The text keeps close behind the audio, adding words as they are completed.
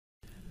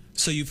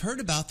So you've heard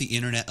about the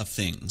Internet of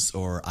Things,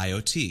 or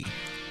IoT.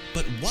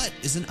 But what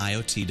is an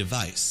IoT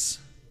device?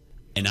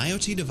 An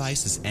IoT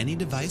device is any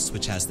device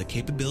which has the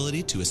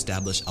capability to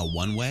establish a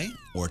one-way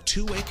or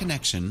two-way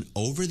connection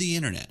over the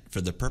Internet for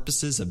the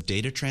purposes of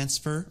data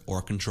transfer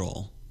or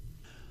control.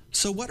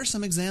 So what are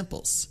some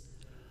examples?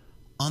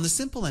 On the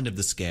simple end of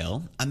the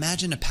scale,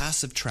 imagine a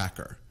passive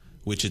tracker,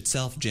 which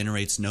itself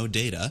generates no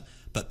data,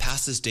 but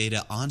passes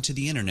data onto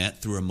the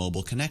Internet through a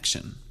mobile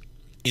connection.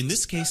 In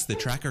this case, the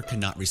tracker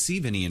cannot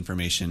receive any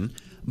information,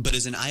 but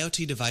is an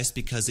IoT device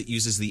because it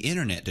uses the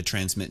Internet to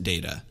transmit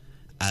data,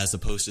 as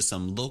opposed to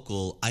some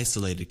local,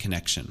 isolated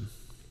connection.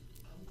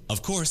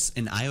 Of course,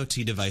 an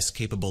IoT device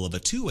capable of a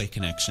two-way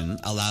connection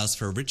allows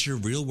for richer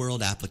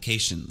real-world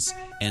applications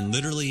and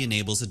literally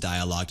enables a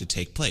dialogue to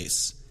take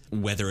place,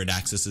 whether it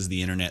accesses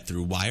the Internet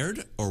through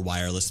wired or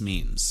wireless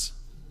means.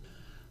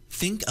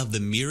 Think of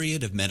the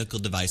myriad of medical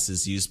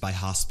devices used by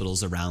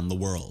hospitals around the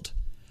world.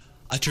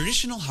 A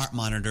traditional heart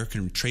monitor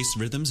can trace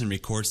rhythms and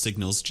record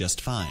signals just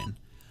fine.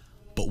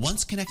 But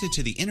once connected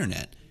to the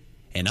Internet,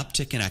 an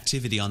uptick in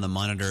activity on the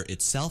monitor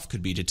itself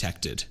could be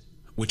detected,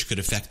 which could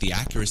affect the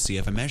accuracy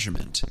of a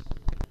measurement.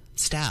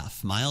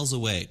 Staff miles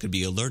away could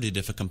be alerted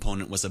if a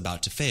component was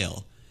about to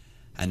fail,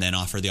 and then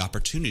offer the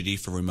opportunity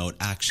for remote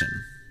action.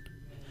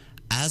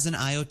 As an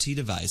IoT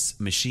device,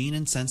 machine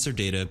and sensor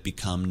data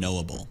become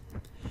knowable.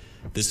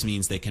 This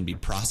means they can be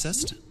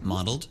processed,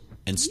 modeled,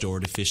 and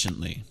stored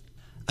efficiently.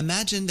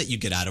 Imagine that you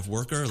get out of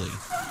work early.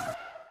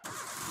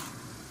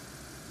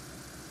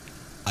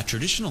 A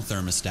traditional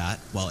thermostat,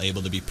 while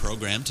able to be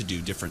programmed to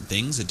do different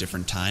things at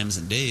different times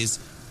and days,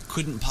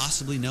 couldn't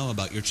possibly know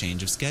about your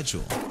change of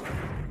schedule.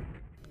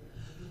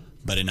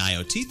 But an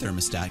IoT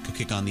thermostat could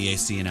kick on the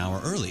AC an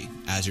hour early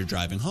as you're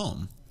driving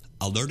home,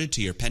 alerted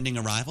to your pending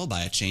arrival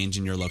by a change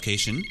in your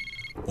location,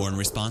 or in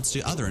response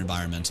to other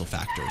environmental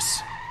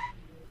factors.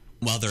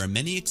 While there are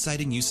many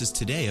exciting uses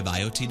today of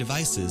IoT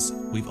devices,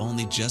 we've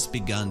only just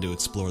begun to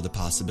explore the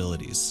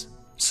possibilities.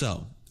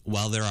 So,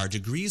 while there are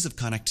degrees of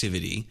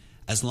connectivity,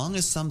 as long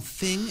as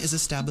something is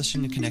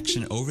establishing a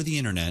connection over the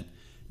Internet,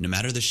 no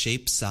matter the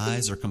shape,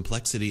 size, or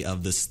complexity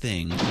of this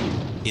thing,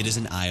 it is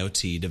an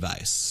IoT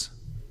device.